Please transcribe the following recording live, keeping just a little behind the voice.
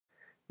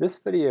This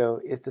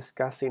video is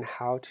discussing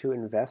how to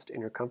invest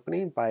in your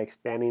company by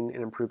expanding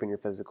and improving your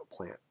physical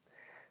plant.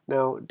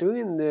 Now,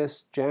 doing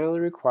this generally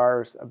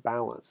requires a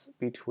balance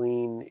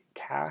between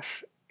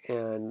cash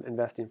and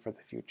investing for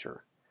the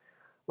future.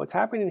 What's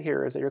happening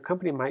here is that your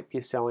company might be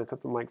selling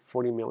something like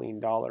 $40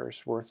 million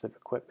worth of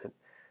equipment.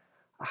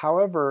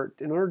 However,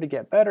 in order to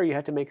get better, you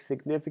have to make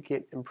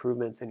significant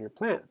improvements in your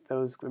plant.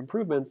 Those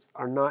improvements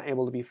are not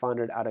able to be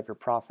funded out of your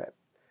profit.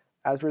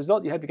 As a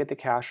result, you have to get the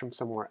cash from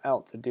somewhere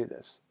else to do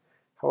this.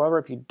 However,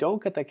 if you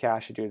don't get the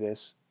cash to do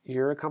this,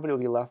 your company will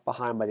be left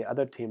behind by the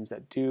other teams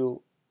that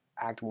do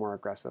act more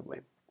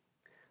aggressively.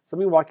 So let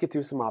me walk you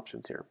through some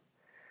options here.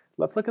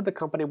 Let's look at the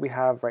company we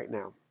have right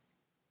now.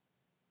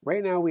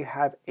 Right now we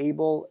have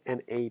Able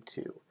and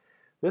A2.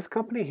 This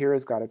company here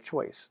has got a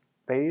choice.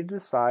 They need to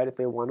decide if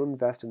they want to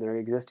invest in their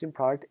existing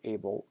product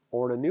Able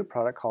or in a new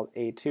product called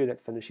A2 that's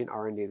finishing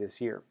R&D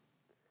this year.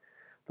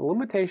 The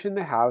limitation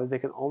they have is they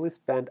can only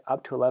spend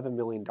up to $11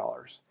 million.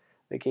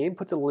 The game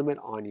puts a limit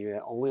on you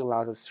that only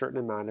allows a certain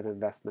amount of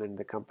investment into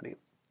the company.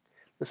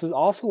 This is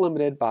also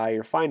limited by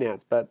your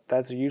finance, but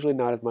that's usually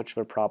not as much of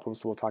a problem,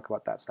 so we'll talk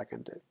about that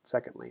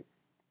secondly.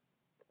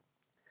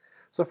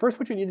 So first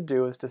what you need to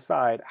do is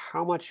decide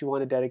how much you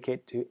want to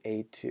dedicate to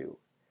A2.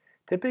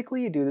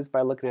 Typically you do this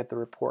by looking at the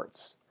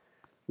reports.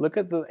 Look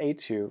at the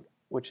A2,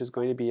 which is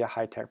going to be a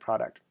high-tech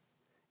product.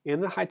 In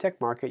the high-tech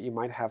market, you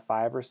might have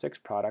 5 or 6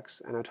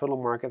 products and a total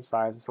market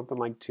size of something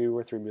like 2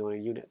 or 3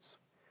 million units.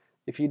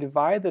 If you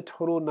divide the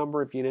total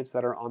number of units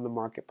that are on the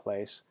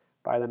marketplace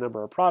by the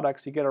number of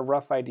products, you get a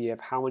rough idea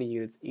of how many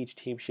units each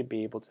team should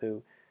be able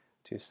to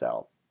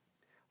sell.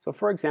 So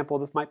for example,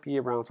 this might be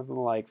around something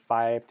like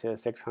 5 to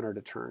 600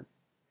 a turn.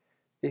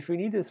 If you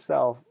need to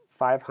sell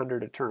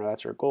 500 a turn, or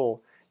that's your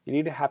goal, you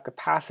need to have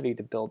capacity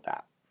to build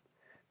that.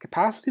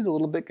 Capacity is a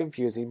little bit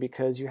confusing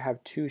because you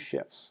have 2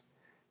 shifts.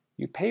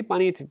 You pay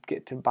money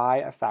to buy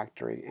a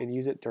factory and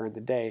use it during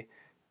the day.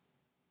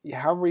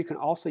 However, you can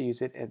also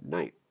use it at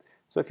night.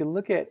 So if you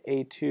look at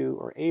A2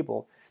 or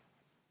Able,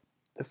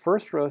 the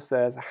first row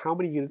says how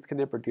many units can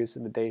they produce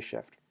in the day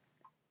shift.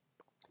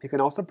 You can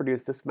also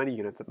produce this many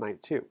units at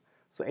night too.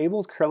 So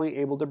Able is currently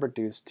able to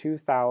produce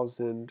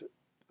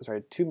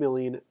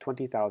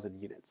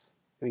 2,020,000 units.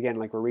 And again,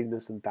 like we're reading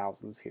this in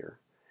thousands here.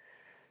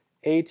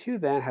 A2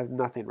 then has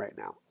nothing right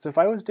now. So if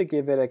I was to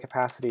give it a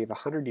capacity of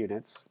 100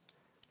 units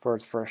for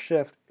its first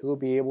shift, it will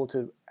be able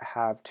to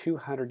have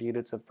 200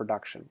 units of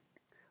production.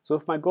 So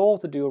if my goal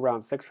is to do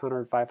around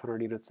 600,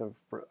 500 units of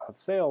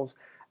sales,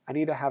 I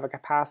need to have a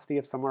capacity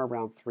of somewhere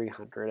around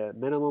 300 at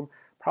minimum,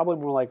 probably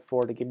more like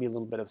 4 to give me a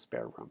little bit of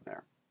spare room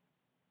there.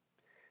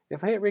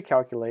 If I hit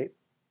recalculate,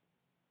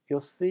 you'll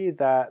see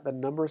that the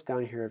numbers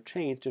down here have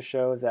changed to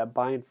show that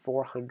buying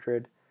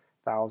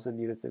 400,000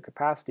 units of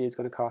capacity is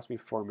going to cost me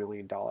 $4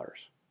 million.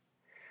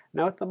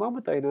 Now at the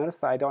moment though, you notice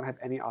that I don't have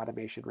any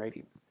automation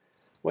rating.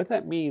 What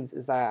that means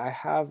is that I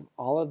have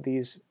all of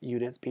these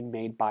units being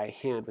made by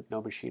hand with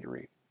no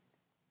machinery.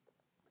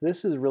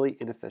 This is really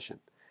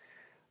inefficient.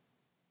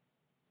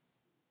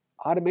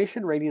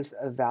 Automation rating is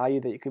a value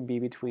that you can be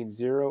between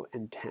 0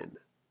 and 10.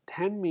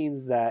 10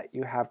 means that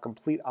you have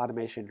complete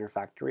automation in your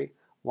factory.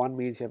 1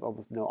 means you have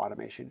almost no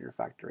automation in your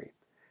factory.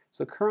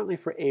 So currently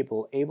for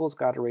Able's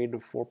got a rating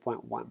of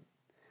 4.1.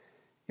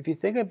 If you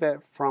think of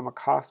it from a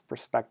cost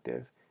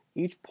perspective,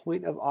 each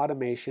point of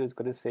automation is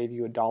going to save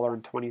you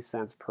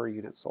 $1.20 per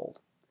unit sold.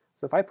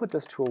 So if I put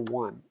this to a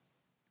 1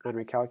 and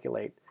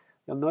recalculate,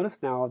 you'll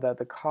notice now that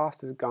the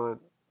cost is going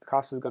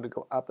to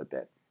go up a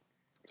bit.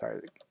 Sorry,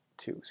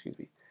 2, excuse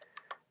me.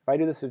 If I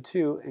do this to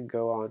 2 and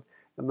go on,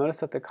 you'll notice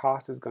that the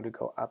cost is going to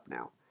go up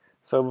now.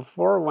 So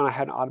before, when I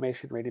had an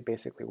automation rated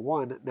basically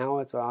 1, now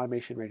it's an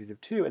automation rated of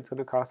 2, it's going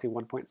to cost me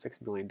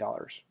 $1.6 million.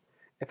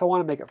 If I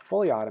want to make it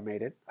fully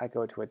automated, I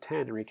go to a 10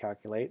 and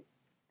recalculate,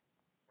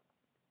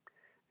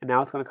 and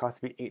now it's going to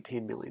cost me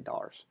 $18 million.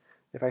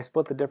 If I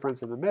split the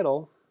difference in the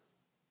middle,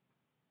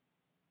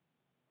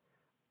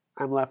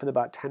 I'm left with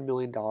about $10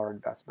 million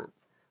investment.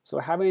 So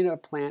having a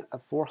plant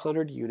of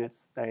 400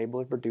 units that are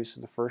able to produce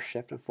in the first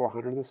shift and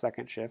 400 in the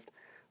second shift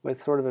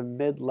with sort of a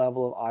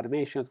mid-level of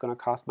automation is going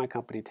to cost my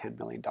company $10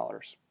 million.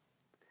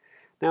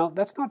 Now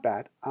that's not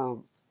bad,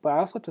 but I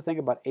also have to think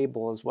about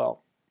Able as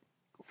well.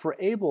 For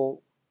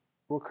Able,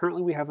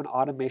 currently we have an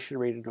automation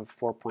rating of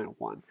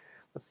 4.1.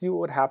 Let's see what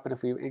would happen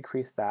if we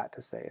increase that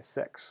to say a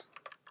 6.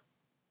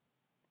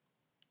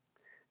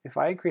 If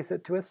I increase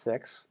it to a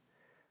 6,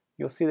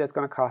 you'll see that it's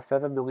going to cost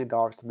 $7 million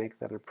to make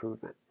that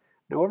improvement.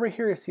 Now over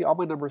here you see all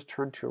my numbers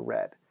turn to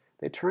red.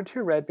 They turn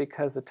to red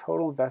because the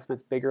total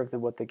investment is bigger than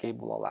what the game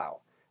will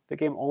allow. The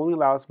game only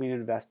allows me to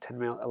invest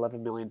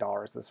 $11 million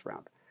this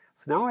round.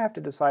 So now I have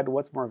to decide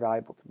what's more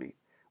valuable to me.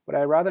 Would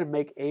I rather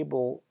make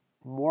Able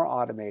more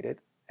automated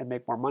and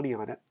make more money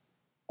on it,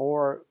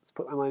 or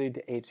put my money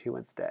into A2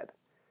 instead?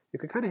 You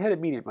could kind of hit a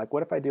medium, like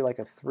what if I do like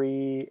a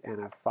 3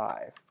 and a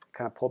 5?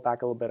 Kind of pull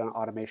back a little bit on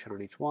automation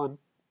on each one,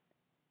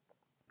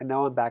 and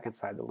now I'm back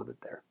inside the limit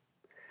there.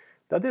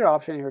 The other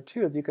option here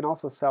too is you can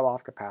also sell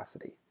off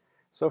capacity.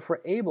 So for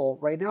Able,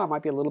 right now it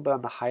might be a little bit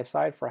on the high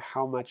side for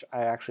how much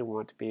I actually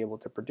want to be able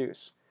to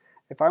produce.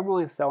 If I'm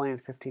only selling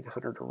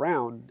 1,500 a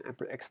round and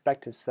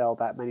expect to sell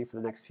that many for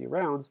the next few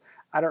rounds,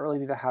 I don't really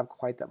need to have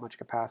quite that much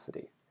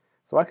capacity.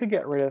 So I could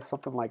get rid of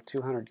something like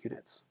 200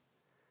 units.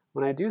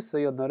 When I do so,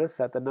 you'll notice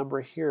that the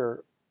number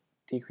here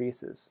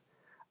decreases.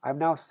 I'm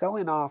now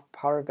selling off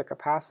part of the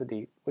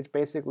capacity, which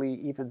basically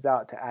evens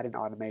out to adding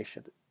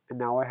automation. And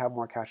now I have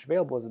more cash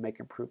available to make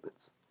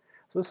improvements.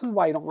 So this is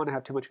why you don't want to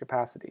have too much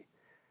capacity.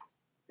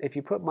 If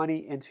you put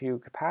money into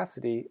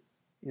capacity,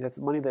 that's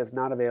money that is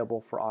not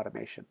available for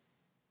automation.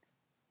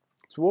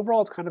 So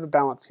overall, it's kind of a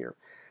balance here.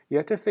 You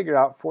have to figure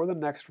out for the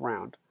next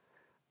round,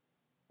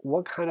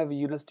 what kind of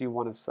units do you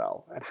want to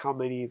sell and how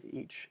many of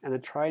each, and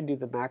then try and do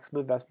the maximum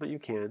investment you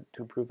can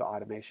to improve the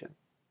automation.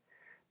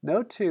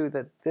 Note too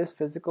that this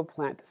physical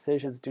plant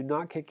decisions do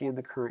not kick in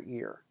the current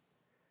year.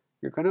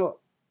 You're going to,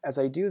 as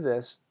I do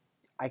this,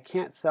 I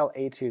can't sell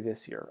A2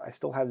 this year. I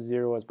still have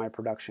 0 as my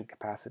production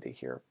capacity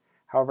here.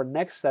 However,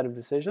 next set of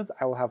decisions,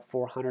 I will have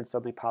 400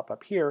 suddenly pop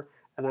up here,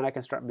 and then I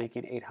can start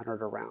making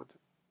 800 around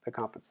to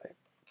compensate.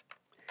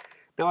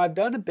 Now I've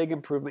done a big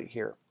improvement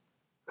here.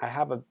 I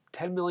have a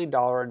 $10 million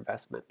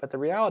investment, but the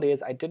reality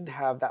is I didn't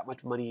have that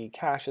much money in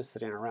cash just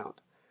sitting around.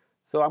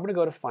 So I'm going to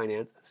go to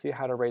finance and see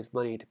how to raise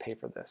money to pay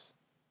for this.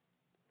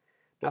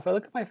 Now if I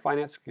look at my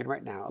finance screen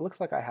right now, it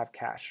looks like I have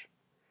cash.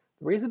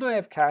 The reason I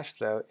have cash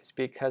though is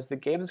because the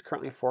game is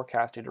currently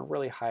forecasting a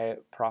really high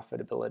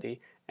profitability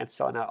and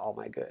selling out all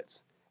my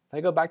goods. If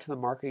I go back to the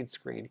marketing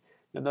screen,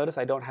 you'll notice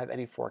I don't have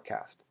any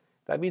forecast.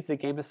 That means the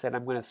game is saying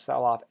I'm going to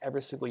sell off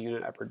every single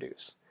unit I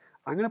produce.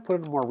 I'm going to put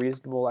in a more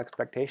reasonable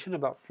expectation,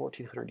 about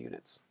 1,400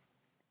 units.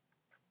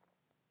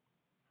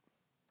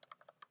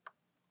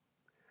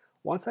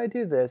 Once I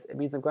do this, it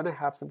means I'm going to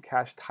have some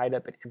cash tied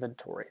up in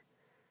inventory.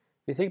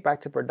 If you think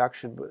back to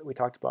production we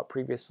talked about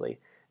previously,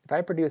 if I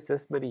produce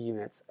this many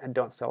units and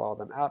don't sell all of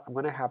them out, I'm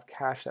going to have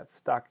cash that's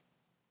stuck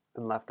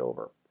and left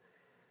over.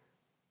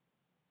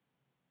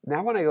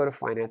 Now when I go to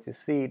finance, you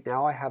see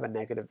now I have a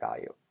negative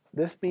value.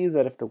 This means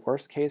that if the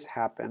worst case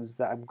happens,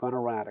 that I'm going to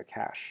run out of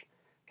cash.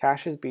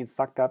 Cash is being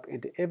sucked up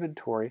into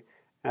inventory,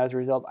 and as a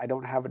result, I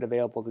don't have it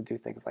available to do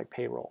things like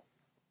payroll.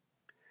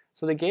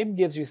 So the game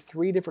gives you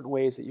 3 different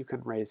ways that you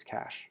can raise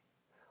cash.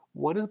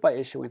 One is by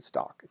issuing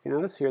stock. If you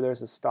notice here,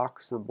 there's a stock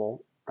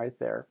symbol right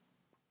there.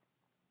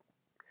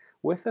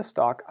 With the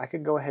stock, I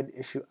can go ahead and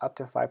issue up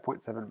to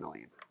 5.7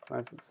 million. So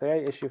let's say I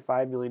issue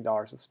 $5 million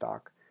of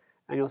stock,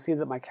 and you'll see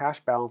that my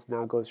cash balance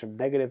now goes from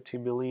negative 2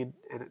 million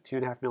and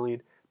 2.5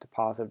 million to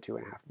positive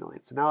 2.5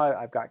 million. So now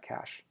I've got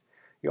cash.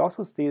 You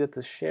also see that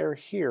the share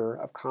here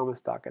of common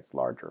stock gets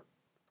larger.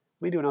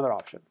 Let me do another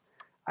option.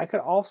 I could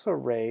also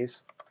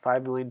raise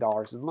 $5 million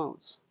in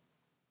loans.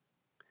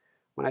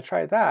 When I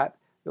try that,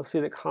 you'll see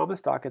that common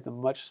stock is a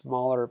much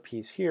smaller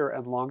piece here,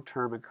 and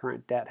long-term and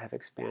current debt have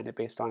expanded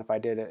based on if I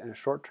did it in a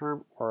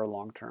short-term or a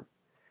long-term.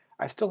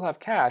 I still have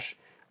cash,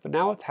 but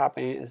now what's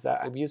happening is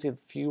that I'm using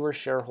fewer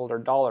shareholder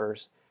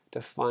dollars to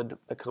fund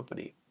the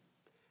company.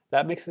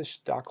 That makes the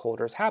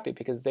stockholders happy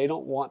because they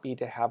don't want me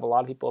to have a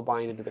lot of people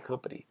buying into the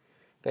company.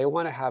 They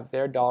want to have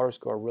their dollars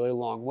go a really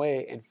long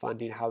way in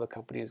funding how the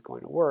company is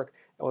going to work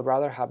and would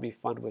rather have me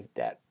fund with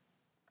debt.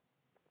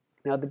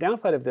 Now the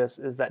downside of this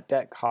is that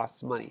debt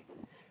costs money.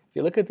 If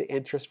you look at the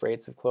interest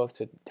rates of close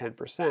to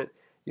 10%,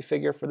 you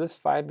figure for this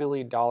 $5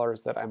 million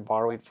that I'm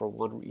borrowing for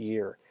 1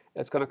 year,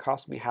 it's going to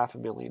cost me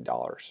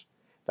 $500,000.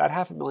 That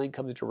 $500,000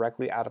 comes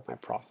directly out of my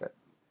profit.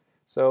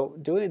 So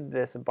doing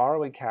this and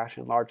borrowing cash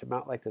in large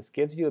amount like this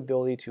gives you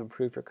ability to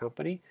improve your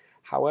company.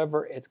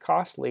 However, it's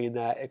costly in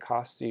that it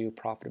costs you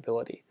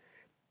profitability.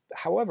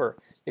 However,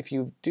 if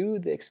you do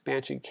the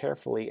expansion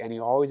carefully and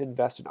you always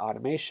invest in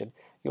automation,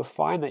 you'll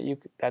find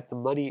that the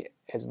money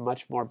is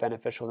much more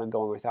beneficial than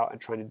going without and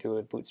trying to do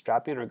it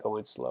bootstrapping or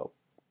going slow.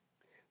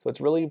 So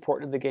it's really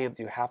important in the game that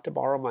you have to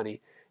borrow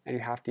money and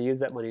you have to use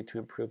that money to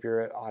improve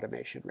your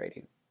automation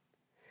rating.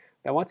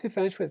 Now once you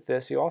finish with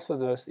this, you also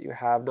notice that you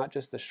have not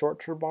just the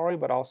short-term borrowing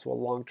but also a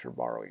long-term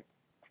borrowing.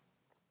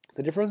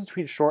 The difference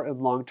between short and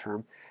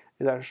long-term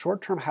is that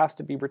short-term has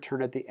to be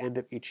returned at the end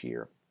of each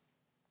year.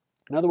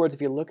 In other words,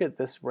 if you look at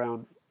this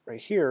round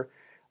right here,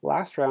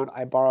 last round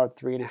I borrowed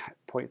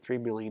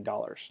 $3.3 million.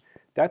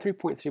 That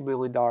 $3.3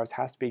 million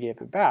has to be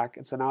given back,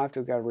 and so now I have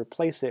to go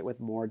replace it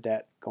with more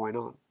debt going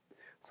on.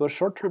 So a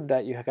short-term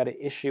debt, you have got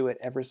to issue it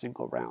every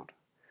single round.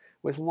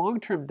 With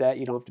long-term debt,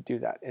 you don't have to do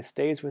that. It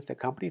stays with the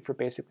company for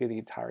basically the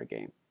entire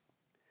game.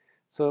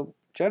 So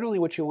generally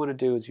what you want to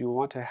do is you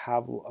want to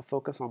have a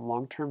focus on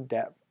long-term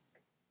debt,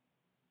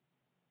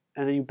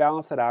 and then you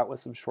balance that out with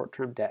some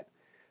short-term debt.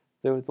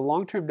 The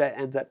long-term debt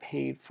ends up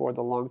paying for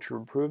the long-term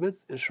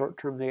improvements, and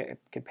short-term debt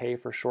can pay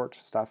for short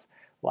stuff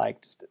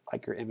like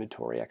your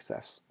inventory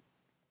excess.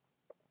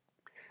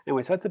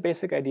 Anyway, so that's a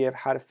basic idea of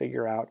how to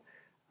figure out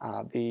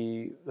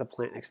the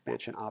plant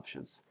expansion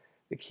options.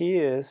 The key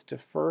is to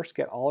first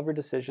get all of your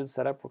decisions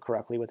set up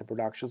correctly with the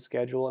production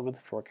schedule and with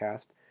the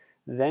forecast,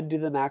 then do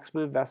the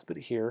maximum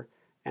investment here,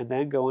 and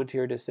then go into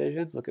your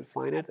decisions, look at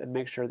finance, and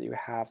make sure that you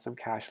have some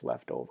cash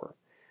left over.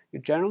 You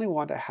generally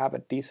want to have a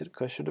decent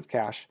cushion of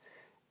cash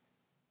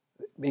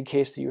in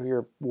case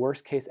your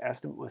worst case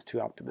estimate was too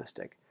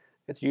optimistic.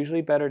 It's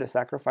usually better to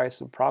sacrifice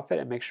some profit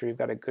and make sure you've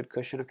got a good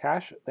cushion of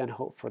cash than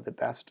hope for the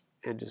best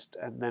and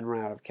then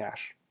run out of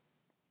cash.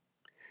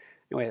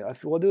 Anyway,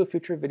 we'll do a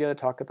future video to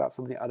talk about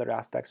some of the other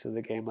aspects of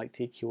the game like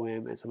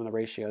TQM and some of the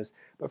ratios,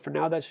 but for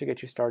now that should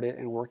get you started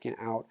in working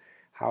out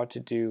how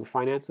to do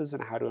finances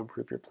and how to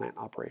improve your plant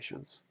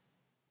operations.